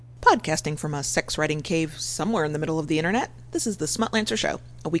Podcasting from a sex writing cave somewhere in the middle of the internet, this is the Smutlancer Show,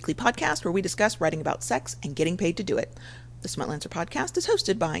 a weekly podcast where we discuss writing about sex and getting paid to do it. The Smutlancer podcast is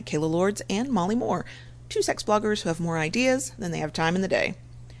hosted by Kayla Lords and Molly Moore, two sex bloggers who have more ideas than they have time in the day.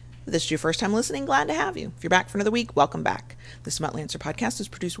 If this is your first time listening, glad to have you. If you're back for another week, welcome back. The Smutlancer podcast is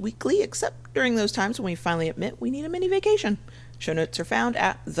produced weekly, except during those times when we finally admit we need a mini vacation. Show notes are found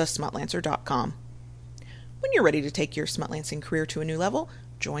at thesmutlancer.com. When you're ready to take your smutlancing career to a new level,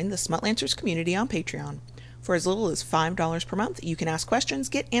 join the Smutlancers community on Patreon. For as little as $5 per month, you can ask questions,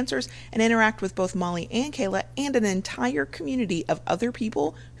 get answers, and interact with both Molly and Kayla and an entire community of other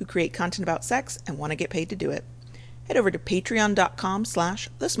people who create content about sex and want to get paid to do it. Head over to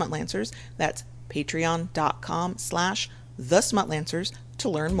patreon.com/thesmutlancers. That's patreon.com/thesmutlancers to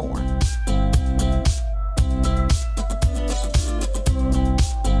learn more.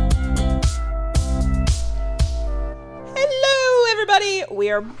 Everybody,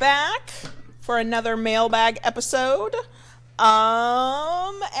 we are back for another mailbag episode,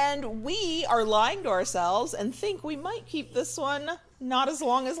 and we are lying to ourselves and think we might keep this one not as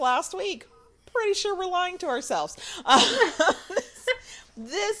long as last week. Pretty sure we're lying to ourselves.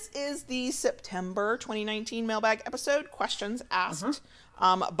 This is the September 2019 mailbag episode, questions asked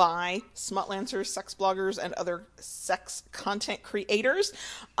by Smutlancers, sex bloggers, and other sex content creators.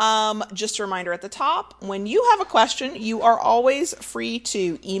 Just a reminder at the top, when you have a question, you are always free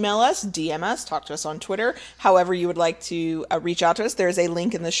to email us, DM us, talk to us on Twitter, however you would like to reach out to us. There's a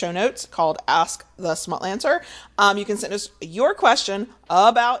link in the show notes called Ask the Smutlancer. You can send us your question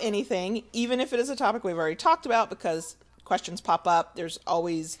about anything, even if it is a topic we've already talked about, because questions pop up. There's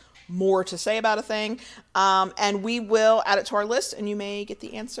always more to say about a thing, and we will add it to our list, and you may get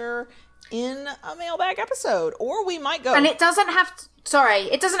the answer in a mailbag episode, or we might go. And it doesn't have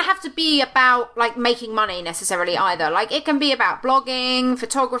to be about like making money necessarily either. Like it can be about blogging,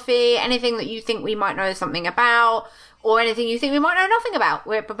 photography, anything that you think we might know something about, or anything you think we might know nothing about.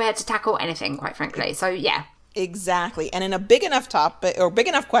 We're prepared to tackle anything, quite frankly. So yeah, exactly. And in a big enough topic or big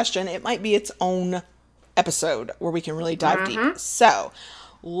enough question, it might be its own episode where we can really dive deep. So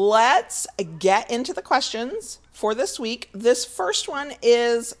let's get into the questions for this week. This first one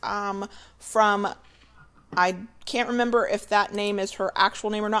is from, I can't remember if that name is her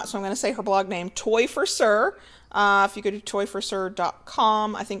actual name or not, so I'm going to say her blog name, Toy for Sir. If you go to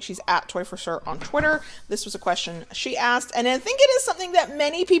toyforsir.com, I think she's at Toy for Sir on Twitter. This was a question she asked, and I think it is something that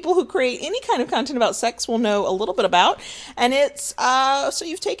many people who create any kind of content about sex will know a little bit about, and it's, so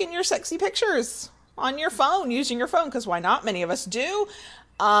you've taken your sexy pictures on your phone, using your phone, because why not? Many of us do.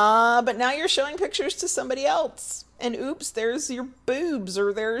 But now you're showing pictures to somebody else. And oops, there's your boobs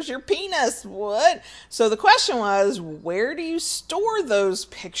or there's your penis. What? So the question was, where do you store those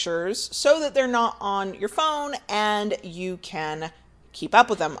pictures so that they're not on your phone and you can keep up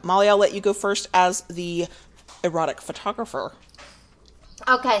with them? Molly, I'll let you go first as the erotic photographer.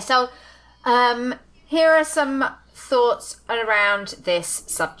 Okay, so here are some thoughts around this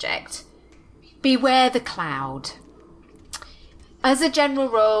subject. Beware the cloud. As a general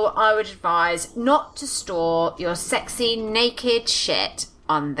rule, I would advise not to store your sexy naked shit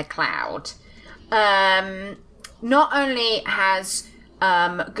on the cloud. Not only has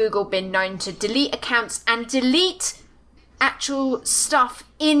Google been known to delete accounts and delete actual stuff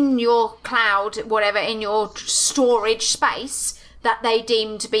in your cloud, whatever, in your storage space that they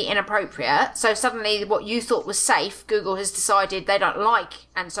deem to be inappropriate. So suddenly what you thought was safe, Google has decided they don't like,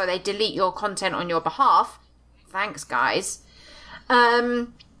 and so they delete your content on your behalf. Thanks, guys. The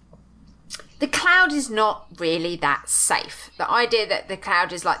cloud is not really that safe. The idea that the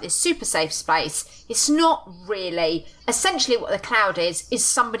cloud is like this super safe space, it's not really. Essentially what the cloud is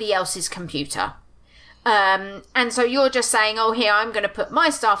somebody else's computer. And so you're just saying, oh, here, I'm going to put my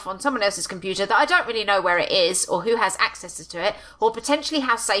stuff on someone else's computer that I don't really know where it is or who has access to it or potentially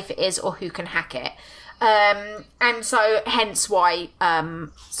how safe it is or who can hack it. And so hence why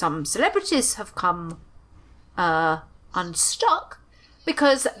some celebrities have come unstuck,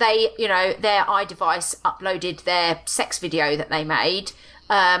 because they, their iDevice uploaded their sex video that they made.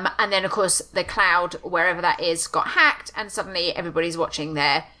 And then, of course, the cloud, wherever that is, got hacked, and suddenly everybody's watching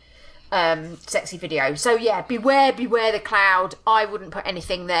their sexy video. So yeah, beware the cloud. I wouldn't put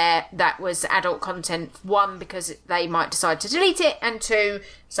anything there that was adult content. One, because they might decide to delete it, and two,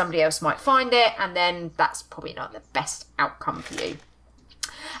 somebody else might find it, and then that's probably not the best outcome for you.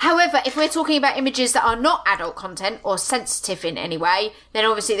 However, if we're talking about images that are not adult content or sensitive in any way, then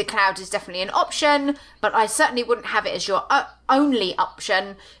obviously the cloud is definitely an option, but I certainly wouldn't have it as your only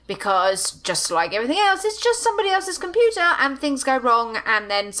option, because just like everything else, it's just somebody else's computer and things go wrong,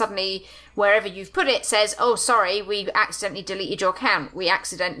 and then suddenly wherever you've put it says, oh, sorry, we accidentally deleted your account.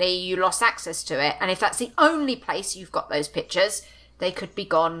 You lost access to it. And if that's the only place you've got those pictures, they could be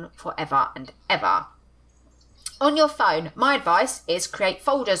gone forever and ever. On your phone, my advice is create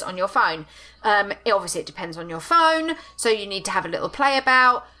folders on your phone. Obviously, it depends on your phone, so you need to have a little play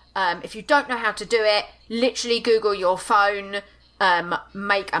about. If you don't know how to do it, literally Google your phone,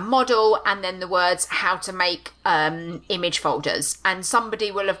 make a model, and then the words how to make image folders. And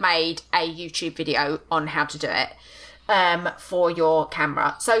somebody will have made a YouTube video on how to do it for your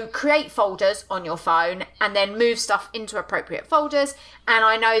camera. So create folders on your phone and then move stuff into appropriate folders. And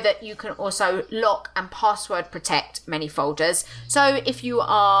I know that you can also lock and password protect many folders. So if you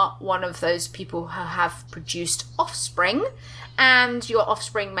are one of those people who have produced offspring, and your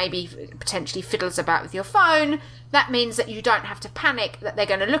offspring maybe potentially fiddles about with your phone, that means that you don't have to panic that they're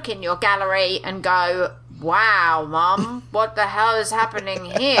going to look in your gallery and go, wow, Mum, what the hell is happening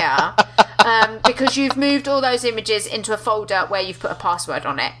here? Because you've moved all those images into a folder where you've put a password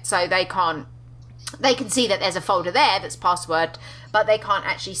on it. So they can see that there's a folder there that's password, but they can't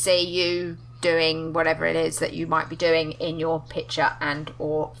actually see you doing whatever it is that you might be doing in your picture and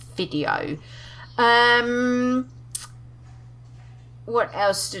or video. What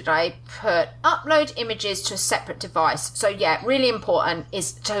else did I put? Upload images to a separate device. So yeah, really important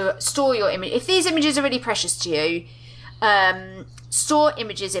is to store your image. If these images are really precious to you, store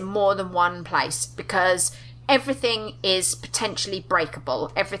images in more than one place, because everything is potentially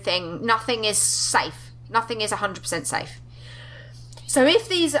breakable. Nothing is safe. Nothing is 100% safe. So if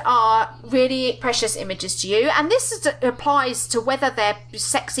these are really precious images to you, and this applies to whether they're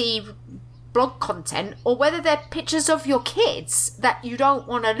sexy blog content or whether they're pictures of your kids that you don't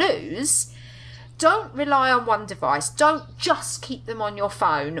want to lose, don't rely on one device. Don't just keep them on your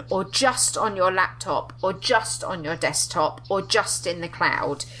phone or just on your laptop or just on your desktop or just in the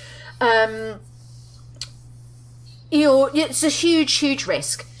cloud. It's a huge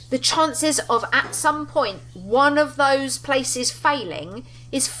risk. The chances of at some point one of those places failing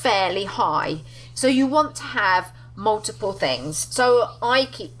is fairly high. So you want to have multiple things. So I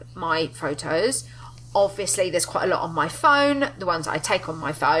keep my photos. Obviously, there's quite a lot on my phone, the ones I take on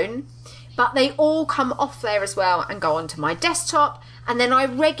my phone, but they all come off there as well and go onto my desktop. And then I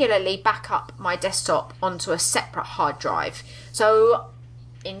regularly back up my desktop onto a separate hard drive. So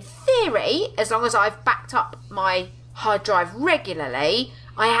in theory, as long as I've backed up my hard drive regularly,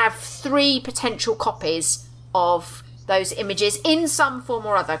 I have 3 potential copies of those images in some form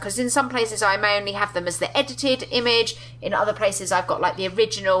or other, because in some places I may only have them as the edited image, in other places I've got like the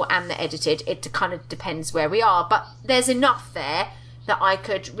original and the edited. It kind of depends where we are, but there's enough there that I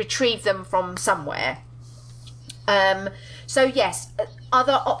could retrieve them from somewhere. So yes,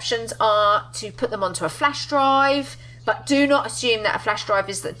 other options are to put them onto a flash drive, but do not assume that a flash drive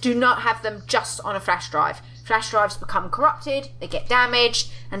is that. Do not have them just on a flash drive. Flash drives become corrupted, they get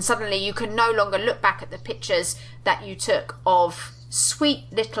damaged, and suddenly you can no longer look back at the pictures that you took of sweet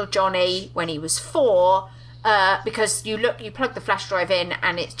little Johnny when he was 4, because you plug the flash drive in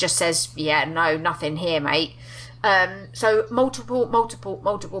and it just says, yeah, no, nothing here, mate. So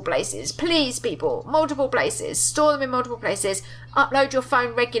multiple places. Please, people, multiple places. Store them in multiple places. Upload your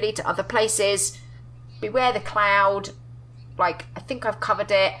phone regularly to other places. Beware the cloud. Like, I think I've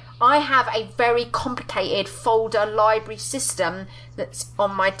covered it. I have a very complicated folder library system that's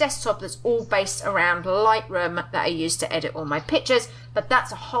on my desktop that's all based around Lightroom that I use to edit all my pictures. But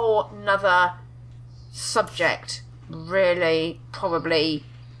that's a whole nother subject. Really, probably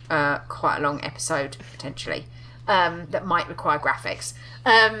quite a long episode, potentially, that might require graphics.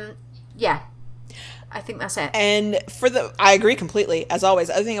 Yeah. I think that's it. And I agree completely. As always,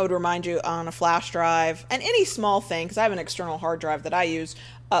 the other thing I would remind you on a flash drive and any small thing, because I have an external hard drive that I use,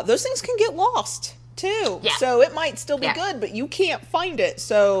 those things can get lost too. Yeah. So it might still be good, but you can't find it.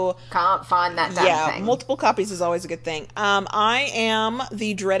 So can't find that damn thing. Multiple copies is always a good thing. I am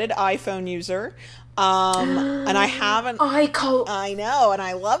the dreaded iPhone user. And I have I know, and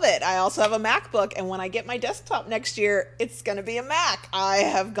I love it. I also have a MacBook, and when I get my desktop next year, it's going to be a Mac. I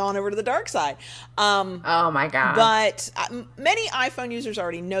have gone over to the dark side. Oh my God. But many iPhone users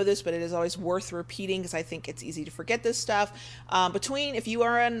already know this, but it is always worth repeating because I think it's easy to forget this stuff. If you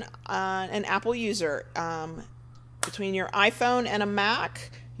are an Apple user, between your iPhone and a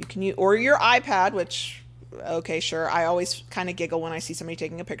Mac, you can use, or your iPad, which, okay, sure. I always kind of giggle when I see somebody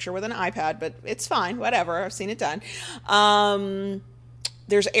taking a picture with an iPad, but it's fine. Whatever. I've seen it done.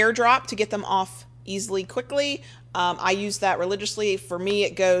 there's AirDrop to get them off easily, quickly. I use that religiously. For me,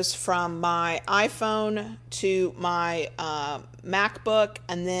 it goes from my iPhone to my MacBook,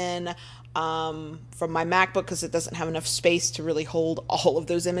 and then from my MacBook, because it doesn't have enough space to really hold all of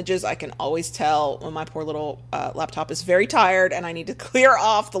those images. I can always tell when my poor little laptop is very tired and I need to clear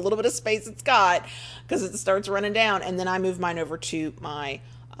off the little bit of space it's got because it starts running down. And then I move mine over to my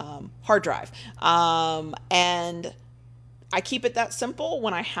hard drive. And I keep it that simple.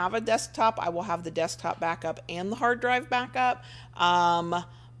 When I have a desktop, I will have the desktop backup and the hard drive backup.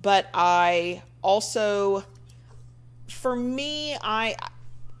 But I also, for me,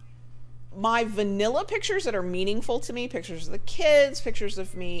 my vanilla pictures that are meaningful to me, pictures of the kids, pictures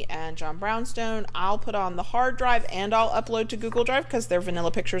of me and John Brownstone, I'll put on the hard drive and I'll upload to Google Drive because they're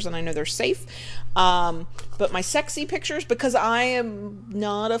vanilla pictures and I know they're safe. But my sexy pictures, because I am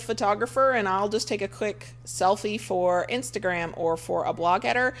not a photographer and I'll just take a quick selfie for Instagram or for a blog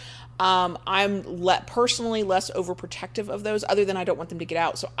header, I'm personally less overprotective of those, other than I don't want them to get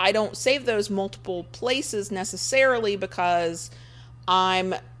out. So I don't save those multiple places necessarily because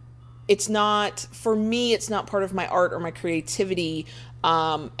it's not, for me, it's not part of my art or my creativity.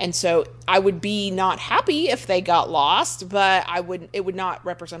 And so I would be not happy if they got lost, but it would not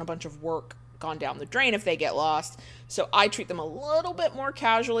represent a bunch of work gone down the drain if they get lost. So I treat them a little bit more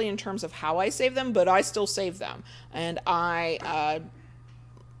casually in terms of how I save them, but I still save them. And I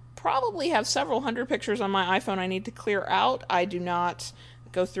probably have several hundred pictures on my iPhone I need to clear out. I do not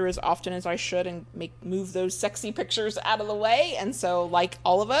go through as often as I should and move those sexy pictures out of the way. And so, like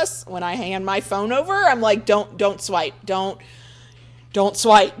all of us, when I hand my phone over, I'm like, don't swipe, don't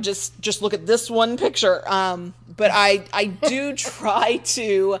swipe, just look at this one picture. But I do try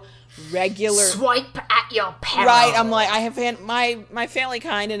to swipe at your peril. Right, I'm like, I have my family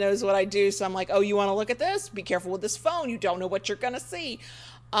kind of knows what I do, so I'm like, oh, you want to look at this? Be careful with this phone. You don't know what you're gonna see.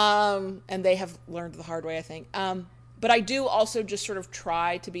 And they have learned the hard way, I think. But I do also just sort of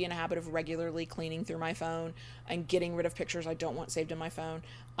try to be in a habit of regularly cleaning through my phone and getting rid of pictures I don't want saved in my phone.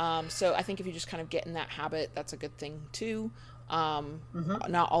 So I think if you just kind of get in that habit, that's a good thing too.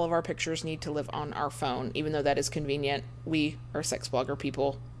 Not all of our pictures need to live on our phone, even though that is convenient. We are sex blogger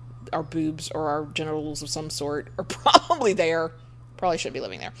people. Our boobs or our genitals of some sort are probably there. Probably should be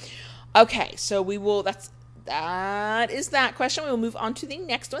living there. Okay, so that is that question. We will move on to the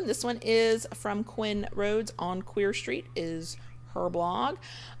next one. This one is from Quinn Rhodes on Queer Street, is her blog.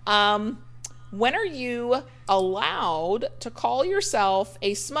 When are you allowed to call yourself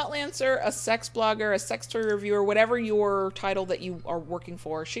a smutlancer, a sex blogger, a sex toy reviewer, whatever your title that you are working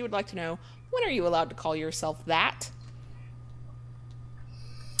for? She would like to know, when are you allowed to call yourself that?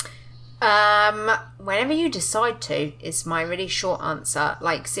 Whenever you decide to is my really short answer.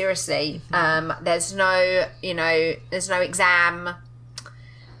 Like, seriously, there's no exam.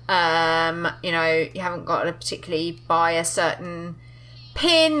 You haven't got to particularly buy a certain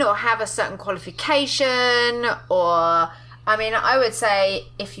pin or have a certain qualification, or, I would say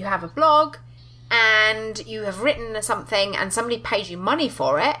if you have a blog and you have written something and somebody pays you money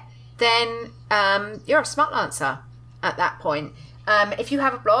for it, then, you're a smutlancer at that point. If you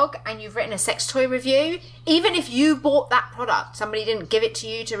have a blog and you've written a sex toy review, even if you bought that product, somebody didn't give it to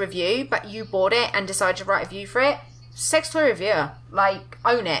you to review, but you bought it and decided to write a review for it, sex toy reviewer, like,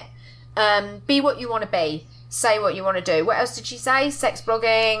 own it. Be what you want to be. Say what you want to do. What else did she say? Sex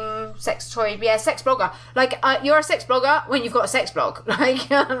blogging, sex toy, sex blogger. Like, you're a sex blogger when you've got a sex blog.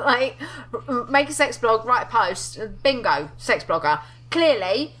 Like, make a sex blog, write a post, bingo, sex blogger.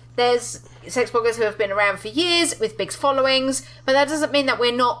 Clearly, there's sex bloggers who have been around for years with big followings, but that doesn't mean that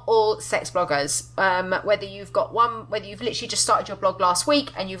we're not all sex bloggers. Whether you've literally just started your blog last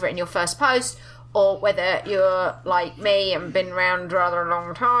week and you've written your first post, or whether you're like me and been around rather a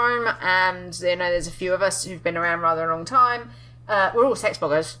long time, and there's a few of us who've been around rather a long time, we're all sex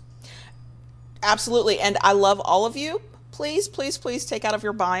bloggers. Absolutely, and I love all of you. Please, please, please take out of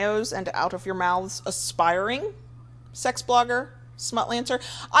your bios and out of your mouths aspiring sex blogger, smutlancer.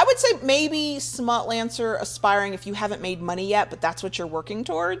 I would say maybe smutlancer aspiring if you haven't made money yet, but that's what you're working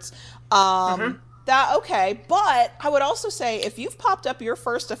towards. Okay, but I would also say if you've popped up your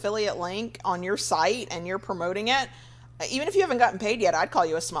first affiliate link on your site and you're promoting it, even if you haven't gotten paid yet, I'd call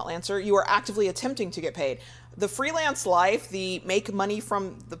you a smutlancer. You are actively attempting to get paid. The freelance life, the make money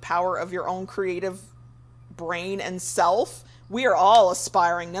from the power of your own creative brain and self, we are all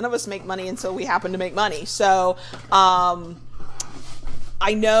aspiring. None of us make money until we happen to make money. So,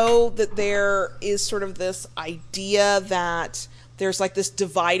 I know that there is sort of this idea that there's like this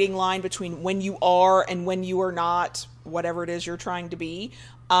dividing line between when you are and when you are not, whatever it is you're trying to be.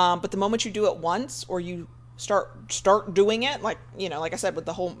 But the moment you do it once, or you start doing it. Like, you know, like I said, with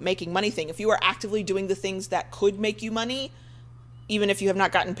the whole making money thing, if you are actively doing the things that could make you money, even if you have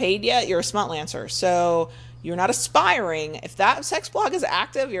not gotten paid yet, you're a smutlancer. So you're not aspiring. If that sex blog is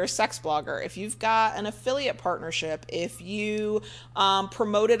active, you're a sex blogger. If you've got an affiliate partnership, if you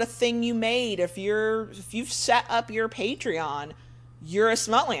promoted a thing you made, if you've set up your Patreon, you're a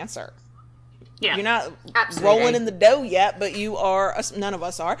smutlancer. Yeah, you're not absolutely rolling in the dough yet, but you are. None of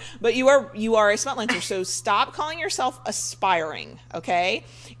us are, but you are a smutlancer. So stop calling yourself aspiring. Okay,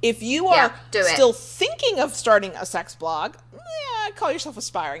 if you are still thinking of starting a sex blog, call yourself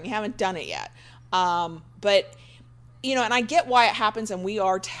aspiring. You haven't done it yet. But, you know, and I get why it happens, and we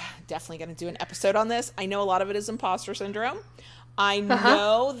are definitely going to do an episode on this. I know a lot of it is imposter syndrome. I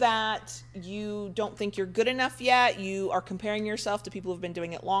know that you don't think you're good enough yet. You are comparing yourself to people who've been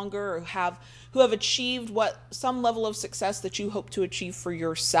doing it longer, or who have achieved some level of success that you hope to achieve for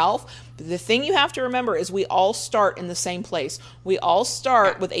yourself. But the thing you have to remember is we all start in the same place. We all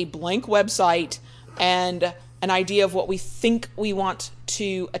start with a blank website and an idea of what we think we want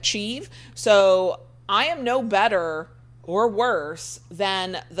to achieve. So I am no better or worse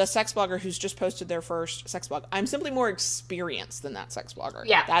than the sex blogger who's just posted their first sex blog. I'm simply more experienced than that sex blogger.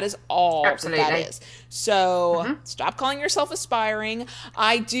 Yeah. That is all that is. So stop calling yourself aspiring.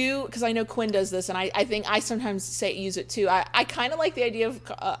 I do, because I know Quinn does this, and I think I sometimes use it too. I kind of like the idea of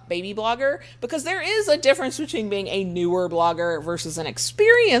baby blogger, because there is a difference between being a newer blogger versus an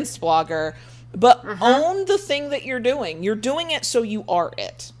experienced blogger. But own the thing that you're doing. You're doing it so you are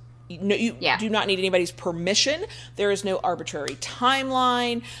it. You do not need anybody's permission. There is no arbitrary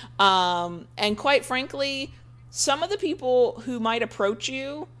timeline. And quite frankly, some of the people who might approach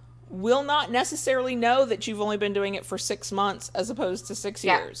you will not necessarily know that you've only been doing it for 6 months as opposed to 6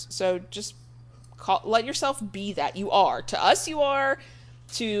 years. So just let yourself be that. You are. To us, you are.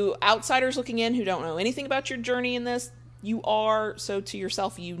 To outsiders looking in who don't know anything about your journey in this, you are. So to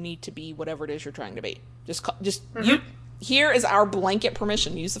yourself, you need to be whatever it is you're trying to be. You. Here is our blanket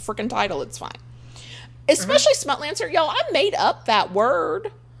permission. Use the freaking title. It's fine. Especially smutlancer. Y'all, I made up that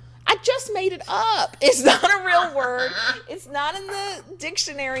word. I just made it up. It's not a real word. It's not in the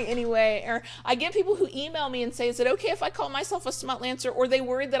dictionary anyway. Or I get people who email me and say, is it okay if I call myself a smutlancer? Or they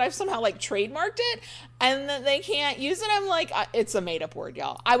worried that I've somehow like trademarked it and that they can't use it. I'm like, it's a made up word,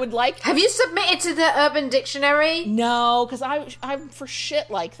 y'all. I would like... Have you submitted to the Urban Dictionary? No, because I'm for shit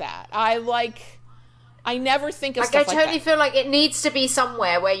like that. I never think of stuff like that. I totally feel like it needs to be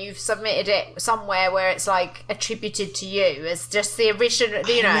somewhere where you've submitted it, somewhere where it's like attributed to you as just the original,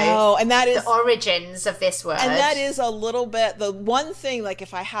 you know, and that is the origins of this word. And that is a little bit the one thing. Like,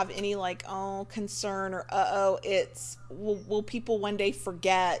 if I have any concern or it's will people one day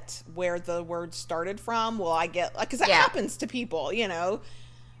forget where the word started from? Will I get, because that happens to people, you know.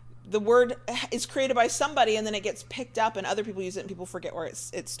 The word is created by somebody and then it gets picked up and other people use it and people forget where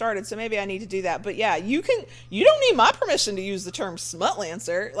it started. So maybe I need to do that. But yeah, you don't need my permission to use the term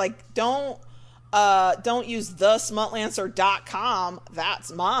smutlancer. Like, don't use thesmutlancer.com.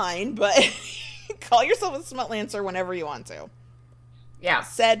 That's mine. But call yourself a smutlancer whenever you want to. Yeah.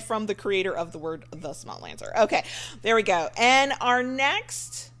 Said from the creator of the word the smutlancer. Okay, there we go. And our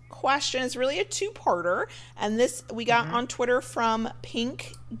next question is really a two-parter, and this we got on Twitter from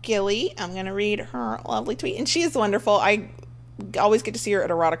Pink Gilly. I'm going to read her lovely tweet, and she is wonderful. I always get to see her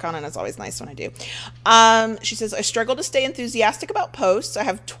at Eroticon, and it's always nice when I do. She says, I struggle to stay enthusiastic about posts. I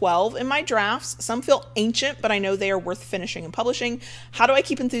have 12 in my drafts. Some feel ancient, but I know they are worth finishing and publishing. How do I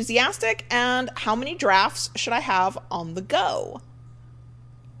keep enthusiastic, and how many drafts should I have on the go?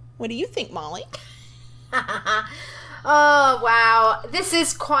 What do you think, Molly? Oh, wow. This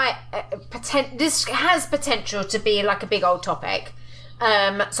is quite... this has potential to be like a big old topic.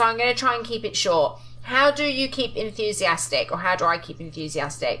 So I'm going to try and keep it short. How do you keep enthusiastic? Or how do I keep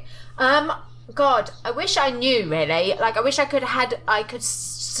enthusiastic? God, I wish I knew, really. Like, I wish I could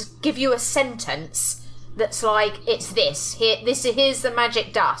give you a sentence that's like, it's this. Here's the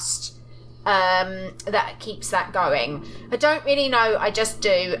magic dust. That keeps that going. I don't really know. I just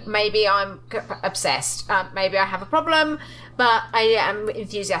do. Maybe I'm obsessed. Maybe I have a problem, but I am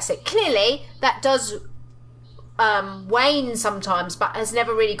enthusiastic. Clearly, that does wane sometimes, but has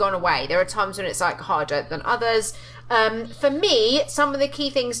never really gone away. There are times when it's like harder than others. For me, some of the key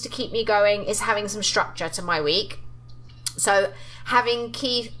things to keep me going is having some structure to my week. So having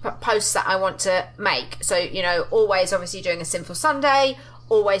key posts that I want to make. So, you know, always obviously doing a Sinful Sunday,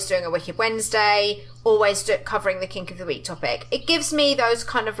 always doing a Wicked Wednesday, always covering the Kink of the Week topic. It gives me those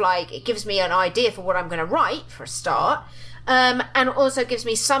kind of like, it gives me an idea for what I'm going to write for a start. And also gives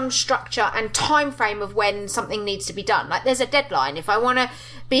me some structure and time frame of when something needs to be done. Like, there's a deadline. If I want to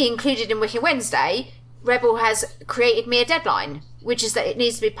be included in Wicked Wednesday, Rebel has created me a deadline, which is that it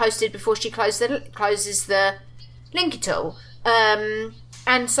needs to be posted before she closes the linky tool.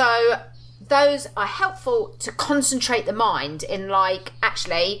 And so those are helpful to concentrate the mind in, like,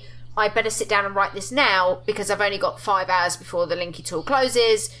 actually, I better sit down and write this now because I've only got 5 hours before the linky tool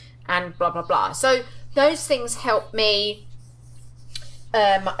closes, and blah, blah, blah. So those things help me,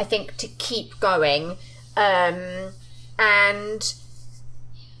 I think, to keep going. And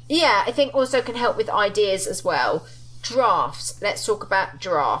yeah, I think also can help with ideas as well. Drafts. Let's talk about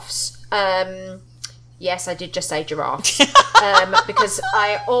drafts. Yes, I did just say giraffes. Because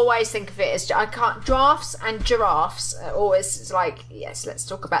I always think of it as, I can't, drafts and giraffes are always like, yes, let's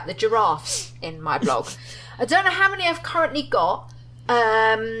talk about the giraffes in my blog. I don't know how many I've currently got.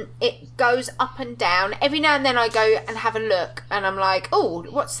 It goes up and down. Every now and then I go and have a look and I'm like, oh,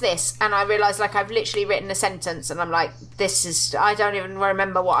 what's this? And I realise, like, I've literally written a sentence and I'm like, I don't even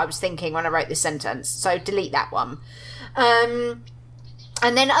remember what I was thinking when I wrote this sentence. So delete that one. And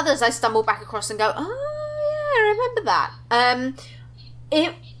then others I stumble back across and go, oh, yeah, I remember that.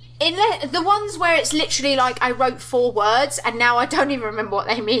 The ones where it's literally like I wrote 4 words and now I don't even remember what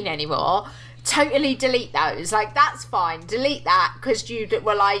they mean anymore, totally delete those. Like, that's fine. Delete that because you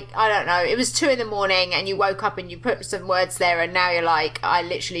were like, I don't know, it was 2 a.m. and you woke up and you put some words there and now you're like, I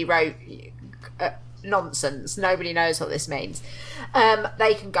literally wrote nonsense. Nobody knows what this means.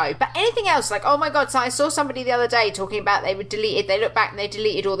 They can go. But anything else, like, oh my god, so I saw somebody the other day talking about they looked back and they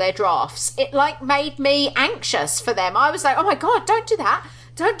deleted all their drafts. It, like, made me anxious for them. I was like, oh my god, don't do that.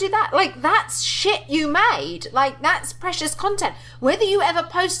 Don't do that. Like, that's shit you made. Like, that's precious content. Whether you ever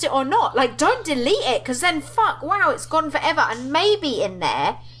post it or not, like, don't delete it because then, fuck, wow, it's gone forever. And maybe in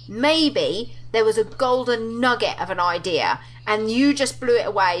there, there was a golden nugget of an idea and you just blew it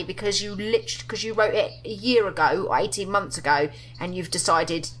away because you wrote it a year ago or 18 months ago and you've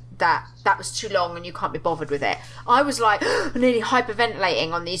decided that was too long and you can't be bothered with it. I was like nearly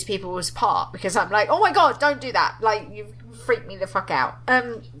hyperventilating on these people's part because I'm like, oh my god, don't do that. Like, you've freaked me the fuck out.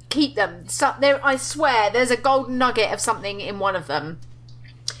 Keep them. So, I swear there's a golden nugget of something in one of them.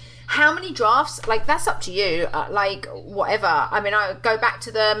 How many drafts? Like, that's up to you. Like, whatever. I mean, I go back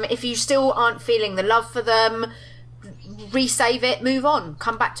to them. If you still aren't feeling the love for them, resave it, move on.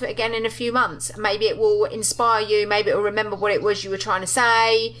 Come back to it again in a few months. Maybe it will inspire you. Maybe it will remember what it was you were trying to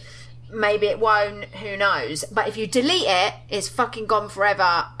say. Maybe it won't. Who knows? But if you delete it, it's fucking gone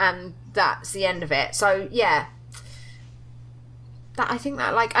forever and that's the end of it. So, yeah. I think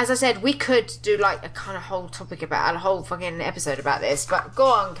that, like, as I said, we could do like a kind of whole topic about a whole fucking episode about this, but go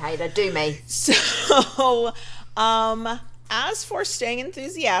on, Kayla, do me. So, as for staying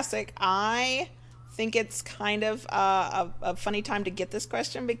enthusiastic, I think it's kind of a funny time to get this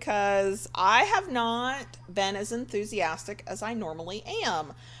question because I have not been as enthusiastic as I normally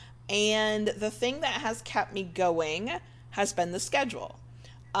am. And the thing that has kept me going has been the schedule.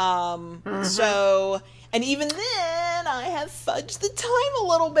 So, and even then I have fudged the time a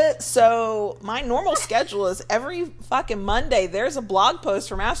little bit. So my normal schedule is every fucking Monday, there's a blog post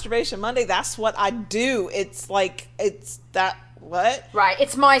for Masturbation Monday. That's what I do. It's like, it's that, what? Right.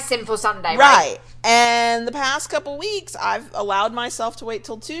 It's my Sinful Sunday, right? And the past couple weeks, I've allowed myself to wait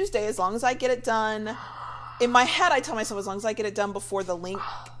till Tuesday as long as I get it done. In my head, I tell myself as long as I get it done before the link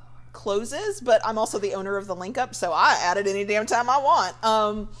closes, but I'm also the owner of the link up, so I add it any damn time I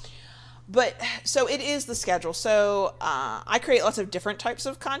want. But so it is the schedule. So I create lots of different types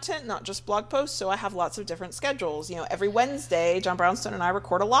of content, not just blog posts. So I have lots of different schedules. You know, every Wednesday, John Brownstone and I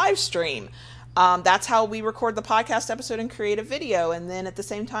record a live stream. That's how we record the podcast episode and create a video. And then at the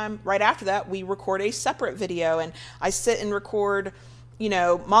same time, right after that, we record a separate video. And I sit and record, you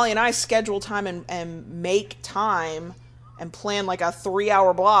know, Molly and I schedule time and make time and plan like a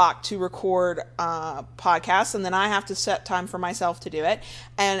 3-hour block to record podcasts. And then I have to set time for myself to do it.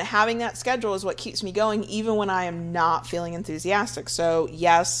 And having that schedule is what keeps me going, even when I am not feeling enthusiastic. So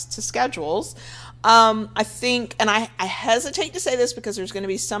yes to schedules. I think, and I hesitate to say this because there's going to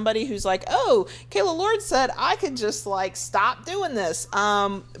be somebody who's like, oh, Kayla Lord said I could just like stop doing this.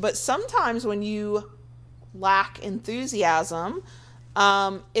 But sometimes when you lack enthusiasm,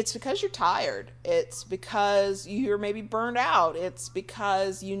 it's because you're tired. It's because you're maybe burned out. It's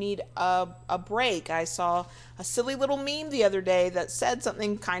because you need a break. I saw a silly little meme the other day that said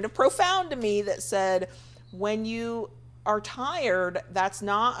something kind of profound to me that said, when you are tired, that's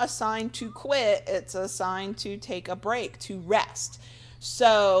not a sign to quit. It's a sign to take a break, to rest.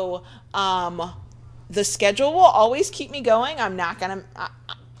 So, the schedule will always keep me going. I'm not gonna,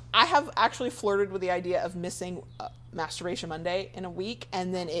 I have actually flirted with the idea of missing Masturbation Monday in a week,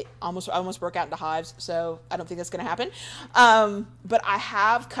 and then I almost broke out into hives, so I don't think that's going to happen. But I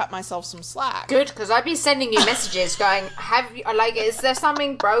have cut myself some slack. Good, because I'd be sending you messages going, is there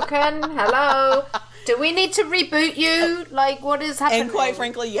something broken? Hello? Do we need to reboot you? Like, what is happening? And quite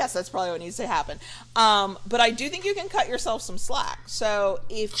frankly, yes, that's probably what needs to happen. But I do think you can cut yourself some slack. So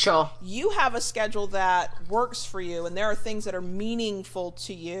if you have a schedule that works for you, and there are things that are meaningful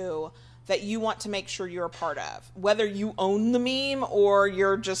to you that you want to make sure you're a part of, whether you own the meme or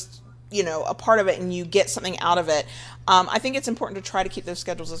you're just, a part of it and you get something out of it. I think it's important to try to keep those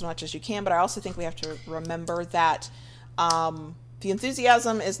schedules as much as you can, but I also think we have to remember that the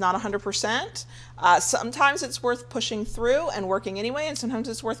enthusiasm is not 100%. Sometimes it's worth pushing through and working anyway, and sometimes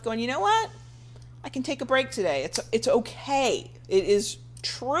it's worth going, you know what? I can take a break today. It's okay. It is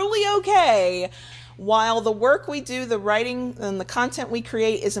truly okay. While the work we do, the writing and the content we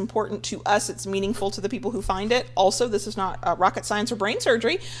create is important to us, it's meaningful to the people who find it. Also, this is not rocket science or brain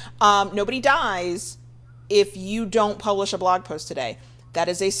surgery. Nobody dies if you don't publish a blog post today. That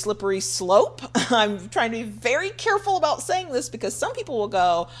is a slippery slope. I'm trying to be very careful about saying this because some people will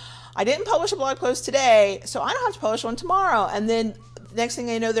go, I didn't publish a blog post today, so I don't have to publish one tomorrow. And then the next thing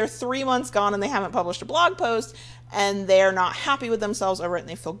they know, they're 3 months gone and they haven't published a blog post, and they're not happy with themselves over it and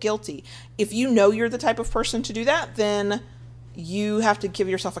they feel guilty. If you know you're the type of person to do that, then you have to give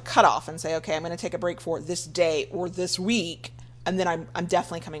yourself a cutoff and say, okay, I'm going to take a break for this day or this week, and then I'm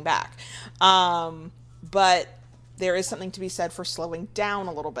definitely coming back. But there is something to be said for slowing down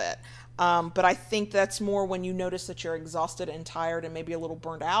a little bit. But I think that's more when you notice that you're exhausted and tired and maybe a little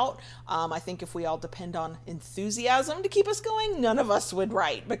burned out. I think if we all depend on enthusiasm to keep us going, none of us would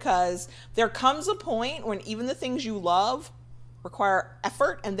write, because there comes a point when even the things you love require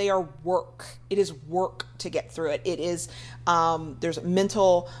effort and they are work. It is work to get through it. It is, there's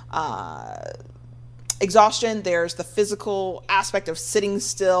mental exhaustion, there's the physical aspect of sitting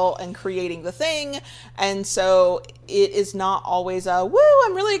still and creating the thing, and so it is not always a woo,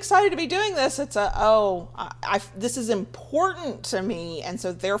 I'm really excited to be doing this. It's this is important to me, and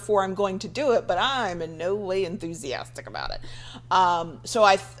so therefore I'm going to do it, but I'm in no way enthusiastic about it. So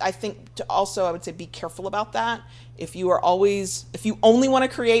I think I would say be careful about that. If you only want to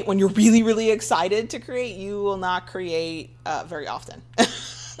create when you're really, really excited to create, you will not create very often.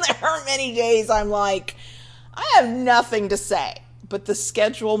 There are many days I'm like, I have nothing to say, but the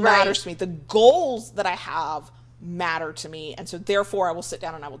schedule matters to me. The goals that I have matter to me, and so therefore I will sit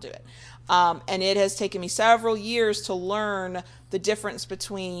down and I will do it. And it has taken me several years to learn the difference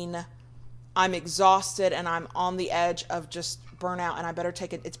between I'm exhausted and I'm on the edge of just burnout,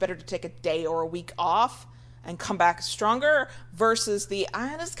 and it's better to take a day or a week off and come back stronger, versus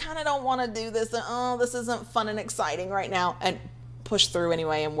I just kind of don't want to do this. This isn't fun and exciting right now, and push through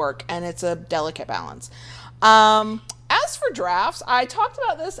anyway and work. And it's a delicate balance. As for drafts, I talked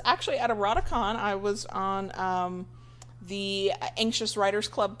about this actually at Eroticon. I was on the Anxious Writers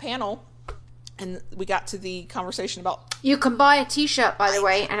Club panel, and we got to the conversation about... You can buy a t-shirt, by the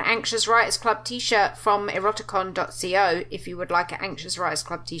way, an Anxious Writers Club t-shirt from eroticon.co if you would like an Anxious Writers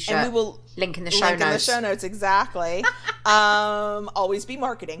Club t-shirt. And we will link in the show notes. In the show notes, exactly. Always be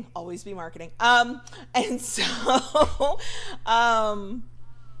marketing. Always be marketing. And so...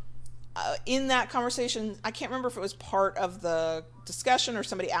 in that conversation, I can't remember if it was part of the discussion or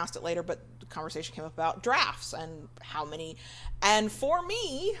somebody asked it later, but the conversation came up about drafts and how many. And for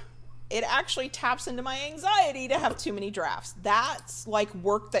me, it actually taps into my anxiety to have too many drafts. That's like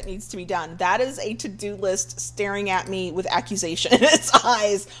work that needs to be done. That is a to-do list staring at me with accusation in its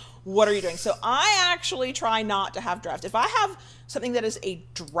eyes. What are you doing? So I actually try not to have drafts. If I have something that is a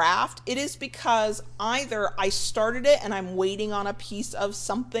draft, it is because either I started it and I'm waiting on a piece of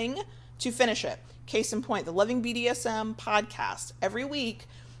something to finish it. Case in point, the Loving BDSM podcast. Every week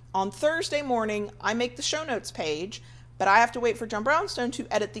on Thursday morning, I make the show notes page, but I have to wait for John Brownstone to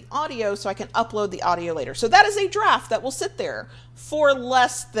edit the audio so I can upload the audio later. So that is a draft that will sit there for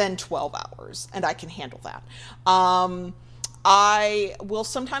less than 12 hours, and I can handle that. I will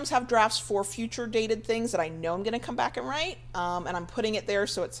sometimes have drafts for future dated things that I know I'm going to come back and write, and I'm putting it there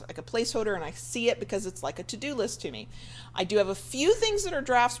so it's like a placeholder and I see it because it's like a to-do list to me. I do have a few things that are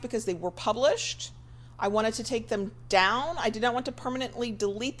drafts because they were published. I wanted to take them down. I did not want to permanently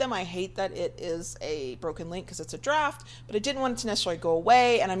delete them. I hate that it is a broken link because it's a draft, but I didn't want it to necessarily go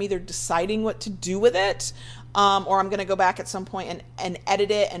away, and I'm either deciding what to do with it, or I'm going to go back at some point and edit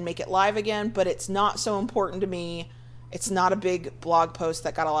it and make it live again, but it's not so important to me. It's not a big blog post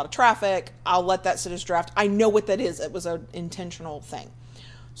that got a lot of traffic. I'll let that sit as draft. I know what that is. It was an intentional thing.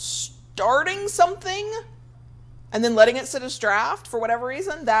 Starting something and then letting it sit as draft for whatever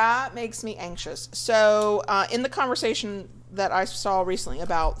reason, that makes me anxious. So in the conversation that I saw recently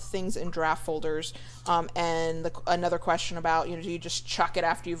about things in draft folders, and another question about, do you just chuck it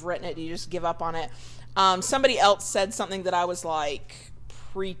after you've written it? Do you just give up on it? Somebody else said something that I was like,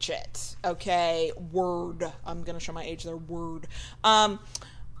 preach it. Okay. Word. I'm going to show my age there. Word.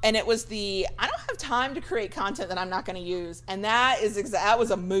 And it was I don't have time to create content that I'm not going to use. And that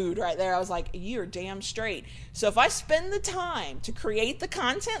was a mood right there. I was like, you're damn straight. So if I spend the time to create the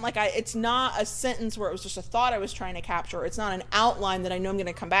content, it's not a sentence where it was just a thought I was trying to capture. It's not an outline that I know I'm going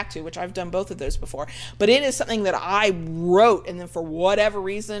to come back to, which I've done both of those before. But it is something that I wrote and then for whatever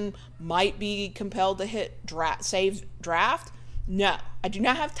reason might be compelled to hit save draft. No, I do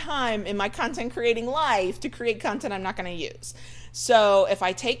not have time in my content creating life to create content I'm not going to use. So if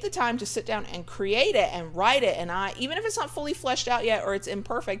I take the time to sit down and create it and write it, and even if it's not fully fleshed out yet or it's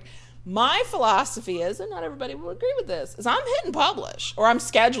imperfect, my philosophy is, and not everybody will agree with this, is I'm hitting publish or I'm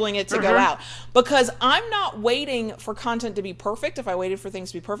scheduling it to go out, because I'm not waiting for content to be perfect. If I waited for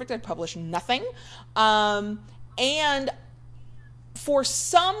things to be perfect, I'd publish nothing. And for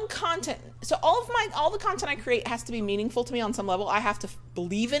some content, so all the content I create has to be meaningful to me on some level. I have to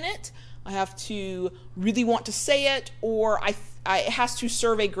believe in it. I have to really want to say it, or it has to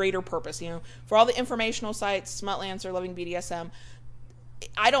serve a greater purpose. For all the informational sites, Smutlancer, Loving BDSM,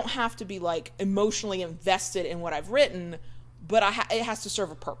 I don't have to be like emotionally invested in what I've written, but it has to serve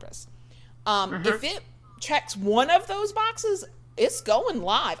a purpose. If it checks one of those boxes, it's going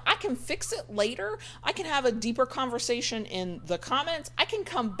live. I can fix it later. I can have a deeper conversation in the comments. I can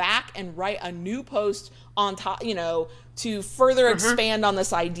come back and write a new post on top, to further expand on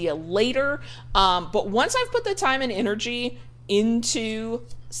this idea later. But once I've put the time and energy into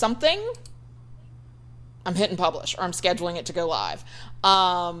something, I'm hitting publish or I'm scheduling it to go live.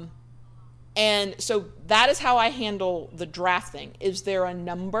 And so that is how I handle the draft thing. Is there a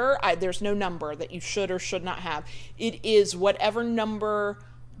number? There's no number that you should or should not have. It is whatever number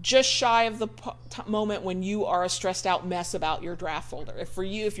just shy of the moment when you are a stressed out mess about your draft folder.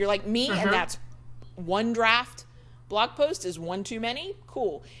 If you're like me and that's one draft blog post is one too many,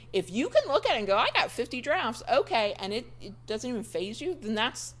 cool. If you can look at it and go, I got 50 drafts, okay, and it doesn't even faze you, then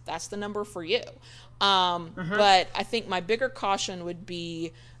that's the number for you. But I think my bigger caution would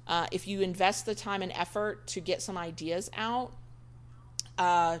be, if you invest the time and effort to get some ideas out,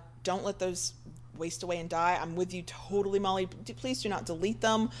 don't let those waste away and die. I'm with you totally, Molly. Please do not delete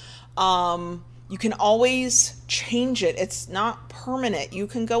them. You can always change it. It's not permanent. You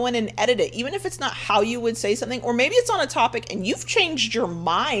can go in and edit it, even if it's not how you would say something, or maybe it's on a topic and you've changed your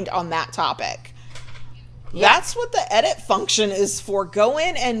mind on that topic. Yeah. That's what the edit function is for. Go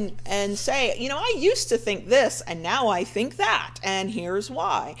in and say, I used to think this and now I think that, and here's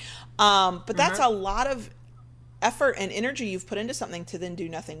why. But that's a lot of effort and energy you've put into something to then do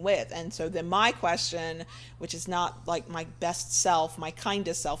nothing with. And so then my question, which is not like my best self, my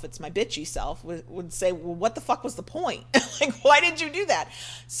kindest self, it's my bitchy self, would say, well, what the fuck was the point? Like, why did you do that?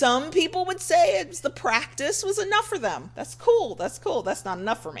 Some people would say it's the practice was enough for them. That's cool. That's not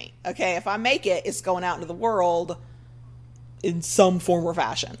enough for me. Okay, if I make it, it's going out into the world in some form or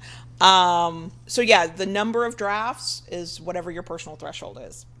fashion. So yeah, the number of drafts is whatever your personal threshold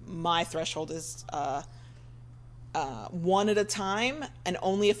is. My threshold is one at a time, and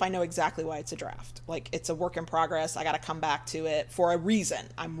only if I know exactly why it's a draft. Like, it's a work in progress. I got to come back to it for a reason.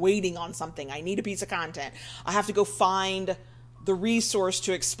 I'm waiting on something. I need a piece of content. I have to go find the resource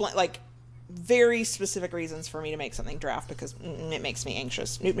to explain, like, very specific reasons for me to make something draft, because it makes me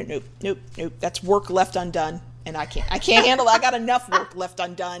anxious. Nope. That's work left undone, and I can't handle that. I got enough work left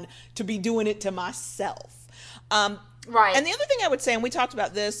undone to be doing it to myself. Right. And the other thing I would say, and we talked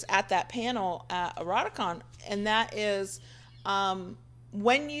about this at that panel at Eroticon, and that is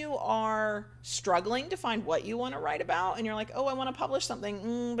when you are struggling to find what you want to write about, and you're like, oh, I want to publish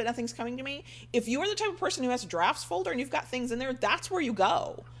something, but nothing's coming to me. If you are the type of person who has a drafts folder and you've got things in there, that's where you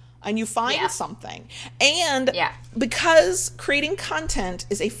go. And you find something. And because creating content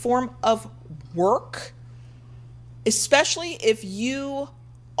is a form of work, especially if you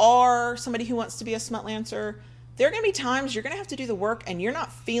are somebody who wants to be a Smutlancer, there are going to be times you're going to have to do the work and you're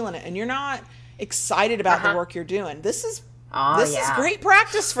not feeling it and you're not excited about the work you're doing. This is great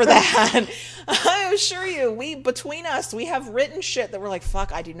practice for that. I assure you, between us, we have written shit that we're like,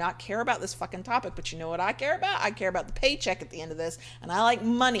 fuck, I do not care about this fucking topic, but you know what I care about? I care about the paycheck at the end of this, and I like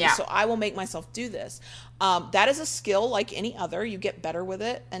money, so I will make myself do this. That is a skill like any other. You get better with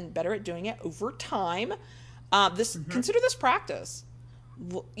it and better at doing it over time. Consider this practice.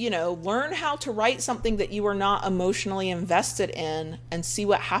 learn how to write something that you are not emotionally invested in and see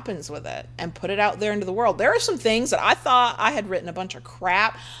what happens with it and put it out there into the world. There are some things that I thought I had written a bunch of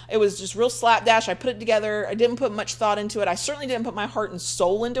crap. It was just real slapdash. I put it together. I didn't put much thought into it. I certainly didn't put my heart and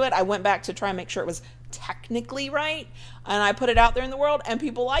soul into it. I went back to try and make sure it was technically right, and I put it out there in the world, and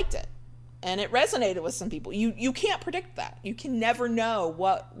people liked it. And it resonated with some people. You can't predict that. You can never know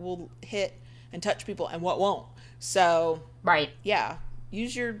what will hit and touch people and what won't. So, right. Yeah.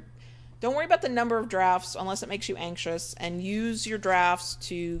 Don't worry about the number of drafts unless it makes you anxious, and use your drafts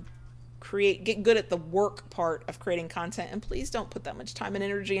to get good at the work part of creating content. And please don't put that much time and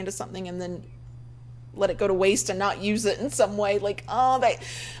energy into something and then let it go to waste and not use it in some way. Like, my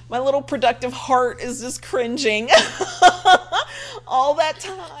little productive heart is just cringing all that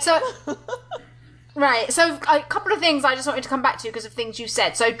time. So, right. So a couple of things I just wanted to come back to because of things you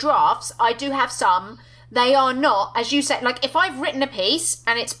said. So drafts, I do have some. They are not, as you said, like if I've written a piece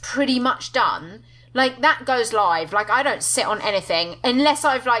and it's pretty much done, like that goes live. Like I don't sit on anything unless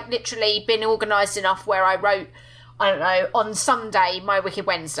I've like literally been organised enough where I wrote, I don't know, on Sunday, my Wicked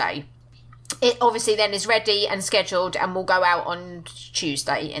Wednesday. It obviously then is ready and scheduled and will go out on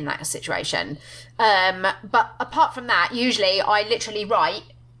Tuesday in that situation. But apart from that, usually I literally write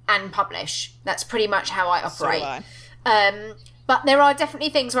and publish. That's pretty much how I operate. So do I. But there are definitely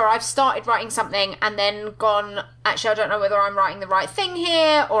things where I've started writing something and then gone, actually, I don't know whether I'm writing the right thing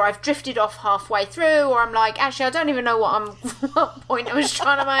here, or I've drifted off halfway through, or I'm like, actually, I don't even know what point I was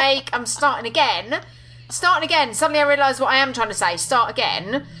trying to make. I'm starting again. Suddenly I realise what I am trying to say. Start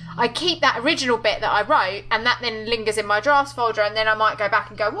again. I keep that original bit that I wrote, and that then lingers in my drafts folder, and then I might go back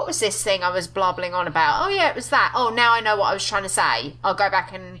and go, what was this thing I was blabbling on about? Oh, yeah, it was that. Oh, now I know what I was trying to say. I'll go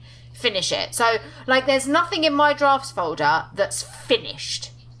back and finish it. So, like, there's nothing in my drafts folder that's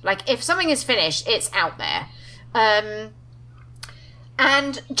finished. Like, if something is finished, it's out there.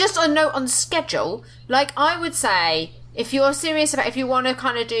 And just a note on schedule, like, I would say, if you're serious about, if you want to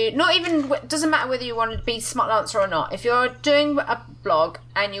kind of do, not even, doesn't matter whether you want to be Smart Dancer or not, if you're doing a blog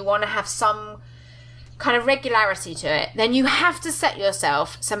and you want to have some kind of regularity to it, then you have to set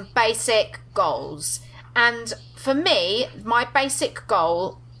yourself some basic goals. And for me, my basic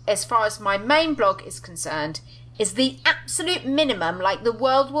goal, as far as my main blog is concerned, is the absolute minimum, like the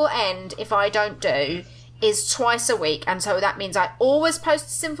world will end if I don't do, is twice a week. And so that means I always post a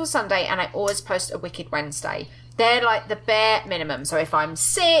Sinful Sunday and I always post a Wicked Wednesday. They're like the bare minimum. So if I'm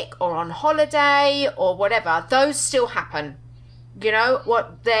sick or on holiday or whatever, those still happen. You know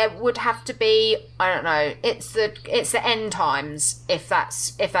what? There would have to be, I don't know, it's the end times if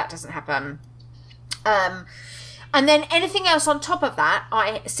that doesn't happen. And then anything else on top of that,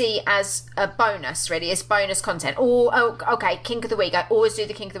 I see as a bonus, really, as bonus content. Okay, Kink of the Week. I always do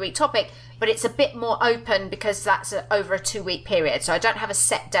the Kink of the Week topic, but it's a bit more open because that's over a 2-week period. So I don't have a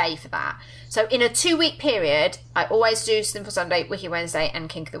set day for that. So in a 2-week period, I always do Sinful Sunday, Wicked Wednesday, and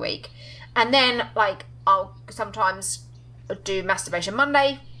Kink of the Week. And then, like, I'll sometimes do Masturbation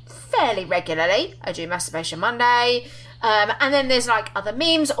Monday fairly regularly. I do Masturbation Monday. And then there's, like, other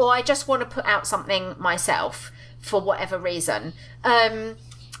memes, or I just want to put out something myself for whatever reason.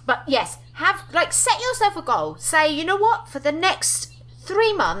 But yes, set yourself a goal. Say, you know what, for the next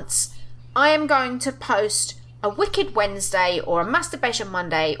 3 months, I am going to post a Wicked Wednesday or a Masturbation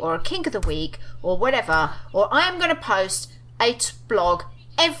Monday or a Kink of the Week or whatever, or I am going to post a blog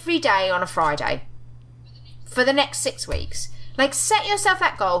every day on a Friday for the next 6 weeks. Like, set yourself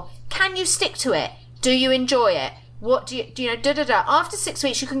that goal. Can you stick to it? Do you enjoy it? What do you know, After 6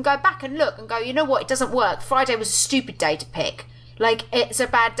 weeks, you can go back and look and go, you know what, it doesn't work. Friday was a stupid day to pick. Like, it's a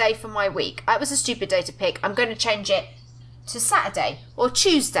bad day for my week. That was a stupid day to pick. I'm going to change it to Saturday or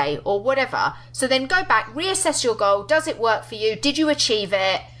Tuesday or whatever. So then go back, reassess your goal. Does it work for you? Did you achieve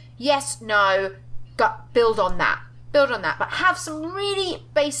it? Yes, no. Build on that. But have some really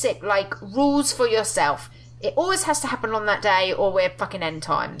basic, like, rules for yourself. It always has to happen on that day or we're fucking end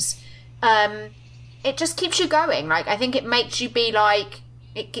times. It just keeps you going. Like, I think it makes you be like,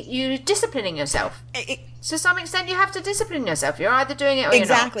 you're disciplining yourself. To some extent, you have to discipline yourself. You're either doing it or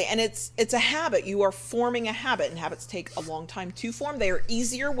exactly. you're not. And it's a habit. You are forming a habit, and habits take a long time to form. They are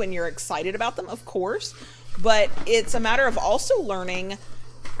easier when you're excited about them, of course. But it's a matter of also learning,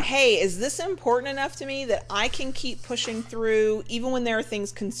 hey, is this important enough to me that I can keep pushing through even when there are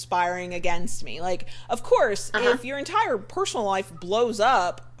things conspiring against me? Like, of course, if your entire personal life blows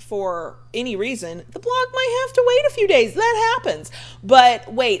up for any reason, the blog might have to wait a few days. That happens.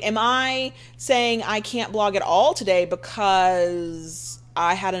 But wait, am I saying I can't blog at all today because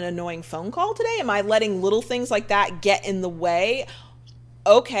I had an annoying phone call today? Am I letting little things like that get in the way?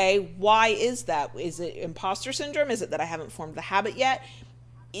 Okay, why is that? Is it imposter syndrome? Is it that I haven't formed the habit yet?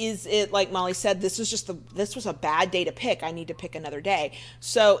 is it, like Molly said, this was a bad day to pick. I need to pick another day.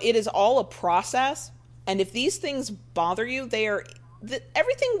 So it is all a process. And if these things bother you,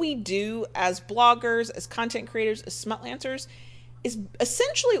 everything we do as bloggers, as content creators, as smutlancers is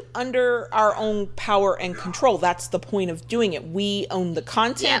essentially under our own power and control. That's the point of doing it. We own the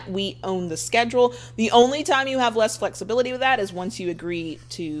content. Yeah. We own the schedule. The only time you have less flexibility with that is once you agree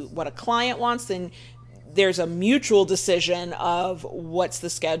to what a client wants. Then there's a mutual decision of what's the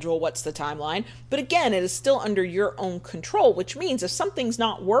schedule, what's the timeline. But again, it is still under your own control, which means if something's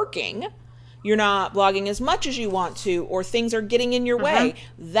not working, you're not blogging as much as you want to, or things are getting in your way,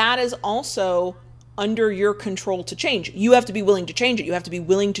 that is also under your control to change. You have to be willing to change it. You have to be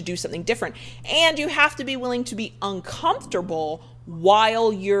willing to do something different. And you have to be willing to be uncomfortable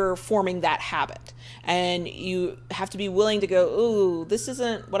while you're forming that habit. And you have to be willing to go, ooh, this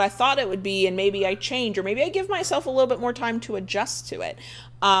isn't what I thought it would be, and maybe I change, or maybe I give myself a little bit more time to adjust to it.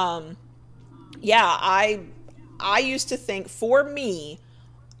 I used to think, for me,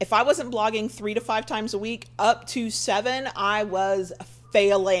 if I wasn't blogging 3 to 5 times a week, up to 7, I was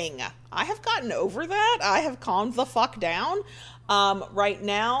failing. I have gotten over that. I have calmed the fuck down. Right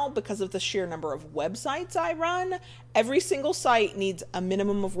now, because of the sheer number of websites I run, every single site needs a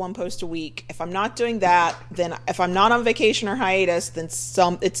minimum of 1 post a week. If I'm not doing that, then if I'm not on vacation or hiatus, then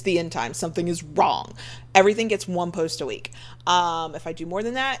it's the end time. Something is wrong. Everything gets 1 post a week. If I do more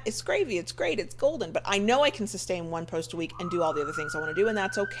than that, it's gravy. It's great. It's golden. But I know I can sustain 1 post a week and do all the other things I want to do, and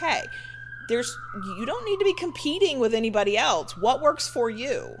that's okay. You don't need to be competing with anybody else. What works for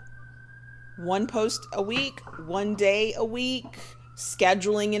you? 1 post a week, 1 day a week,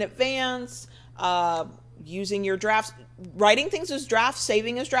 scheduling in advance, using your drafts, writing things as drafts,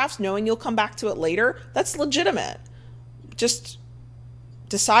 saving as drafts, knowing you'll come back to it later. That's legitimate. Just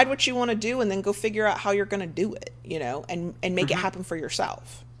decide what you want to do and then go figure out how you're going to do it, and make it happen for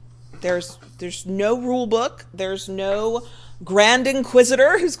yourself. There's no rule book. There's no grand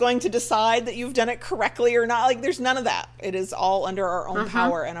inquisitor who's going to decide that you've done it correctly or not. Like, there's none of that. It is all under our own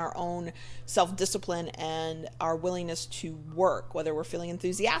power and our own self-discipline and our willingness to work, whether we're feeling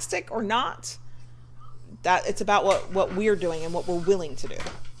enthusiastic or not. That it's about what we're doing and what we're willing to do.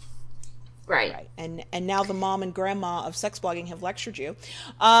 Right. And now the mom and grandma of sex blogging have lectured you.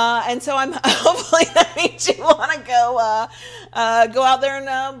 And so I'm hopefully that means you want to go out there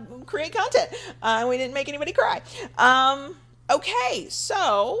and create content. We didn't make anybody cry. Okay,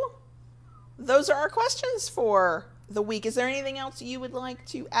 so those are our questions for the week. Is there anything else you would like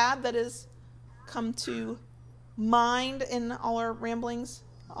to add that has come to mind in all our ramblings,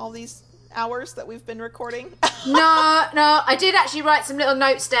 all these hours that we've been recording? No, I did actually write some little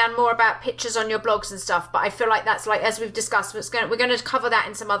notes down more about pictures on your blogs and stuff, but I feel like that's, like, as we've discussed, we're going to cover that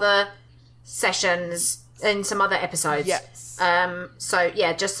in some other sessions, in some other episodes. Yes. So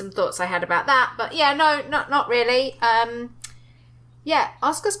yeah, just some thoughts I had about that, but yeah, no, not really. Yeah,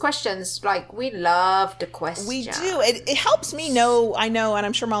 ask us questions. Like, we love the questions. We do. It helps me know, and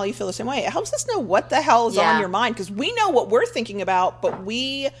I'm sure, Molly, you feel the same way. It helps us know what the hell is on your mind, because we know what we're thinking about, but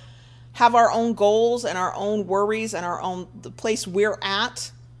we have our own goals and our own worries and the place we're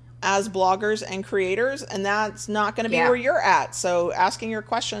at as bloggers and creators, and that's not going to be where you're at. So asking your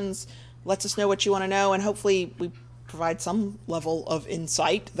questions lets us know what you want to know, and hopefully we provide some level of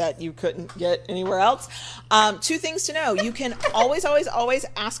insight that you couldn't get anywhere else. 2 things to know. You can always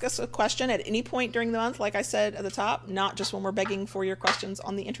ask us a question at any point during the month, like I said at the top, not just when we're begging for your questions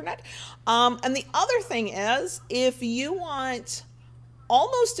on the internet. And the other thing is, if you want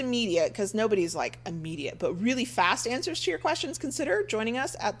almost immediate, because nobody's like immediate, but really fast answers to your questions, consider joining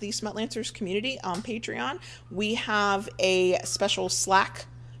us at the Smutlancers community on Patreon. We have a special Slack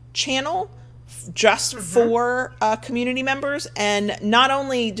channel just for community members, and not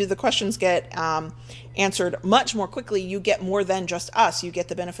only do the questions get answered much more quickly, you get more than just us. You get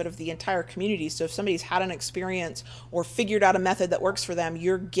the benefit of the entire community. So if somebody's had an experience or figured out a method that works for them,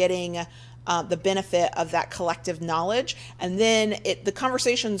 you're getting the benefit of that collective knowledge. And then the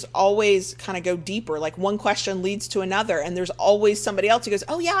conversations always kind of go deeper. Like, one question leads to another, and there's always somebody else who goes,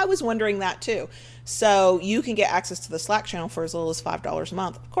 oh yeah, I was wondering that too. So you can get access to the Slack channel for as little as $5 a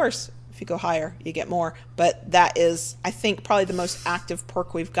month. Of course, if you go higher, you get more. But that is, I think, probably the most active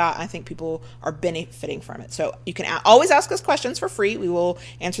perk we've got. I think people are benefiting from it. So you can always ask us questions for free. We will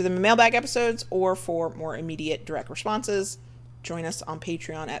answer them in mailbag episodes, or for more immediate direct responses, join us on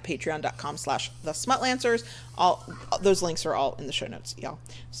Patreon at patreon.com/thesmutlancers. All those links are all in the show notes, y'all.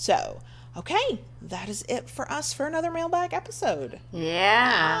 So, okay, that is it for us for another mailbag episode.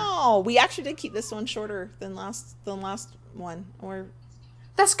 Yeah. Oh, we actually did keep this one shorter than last one.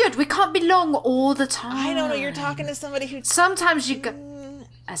 That's good. We can't be long all the time. I don't know. You're talking to somebody who sometimes you go.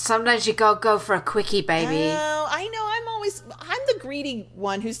 Sometimes you gotta go for a quickie, baby. Oh, I know. I'm the greedy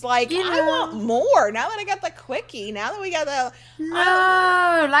one who's like, You I know. want more. Now that I got the quickie, now that we got the...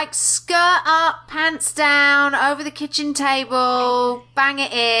 No, like skirt up, pants down, over the kitchen table, bang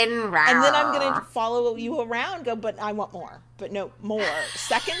it in. And then I'm going to follow you around, go, but I want more. But no, more.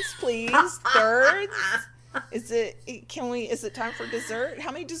 Seconds, please. Thirds. Is it time for dessert?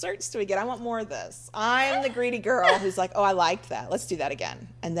 How many desserts do we get? I want more of this. I'm the greedy girl who's like, oh, I liked that. Let's do that again.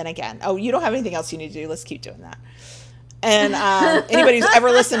 And then again. Oh, you don't have anything else you need to do. Let's keep doing that. And anybody who's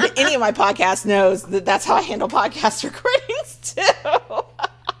ever listened to any of my podcasts knows that that's how I handle podcast recordings too.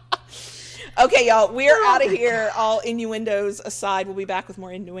 Okay, y'all, we're out of here. All innuendos aside, we'll be back with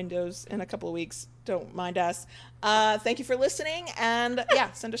more innuendos in a couple of weeks. Don't mind us. Thank you for listening. And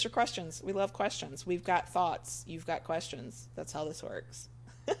yeah, send us your questions. We love questions. We've got thoughts. You've got questions. That's how this works.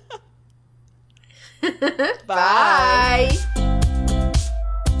 Bye. Bye.